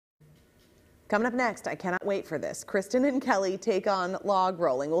Coming up next, I cannot wait for this. Kristen and Kelly take on log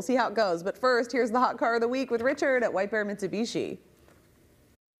rolling. We'll see how it goes. But first, here's the hot car of the week with Richard at White Bear Mitsubishi.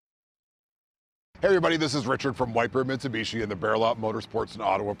 Hey everybody, this is Richard from White Bear Mitsubishi and the Bear Lot Motorsports and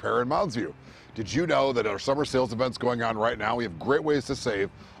Auto Repair in Mounds View. Did you know that our summer sales event's going on right now? We have great ways to save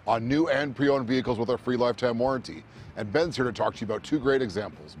on new and pre-owned vehicles with our free lifetime warranty. And Ben's here to talk to you about two great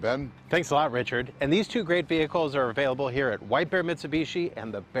examples. Ben? Thanks a lot, Richard. And these two great vehicles are available here at White Bear Mitsubishi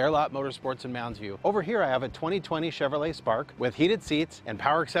and the Bear Lot Motorsports in Mounds View. Over here I have a 2020 Chevrolet Spark with heated seats and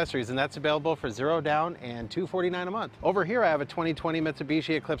power accessories, and that's available for $0 down and $249 a month. Over here I have a 2020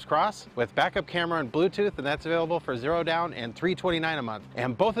 Mitsubishi Eclipse Cross with backup camera and Bluetooth, and that's available for $0 down and $329 a month.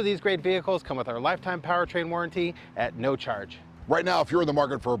 And both of these great vehicles come with our lifetime powertrain warranty at no charge. Right now, if you're in the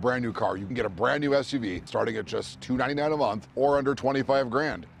market for a brand new car, you can get a brand new SUV starting at just $299 a month or under 25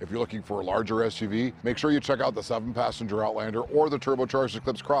 grand. If you're looking for a larger SUV, make sure you check out the 7-passenger Outlander or the turbocharged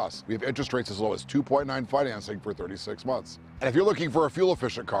Eclipse Cross. We have interest rates as low as 2.9 financing for 36 months. And if you're looking for a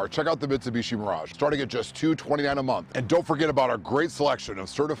fuel-efficient car, check out the Mitsubishi Mirage, starting at just $229 a month. And don't forget about our great selection of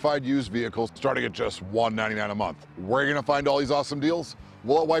certified used vehicles starting at just $199 a month. Where are you gonna find all these awesome deals?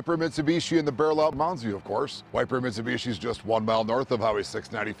 Well, at White Bear Mitsubishi in the Bear Lot Mounds View, of course. White Bear Mitsubishi is just 1 mile north of Highway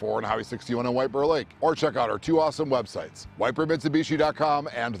 694 and Highway 61 in White Bear Lake. Or check out our two awesome websites, whitebearmitsubishi.com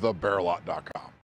and thebearlot.com.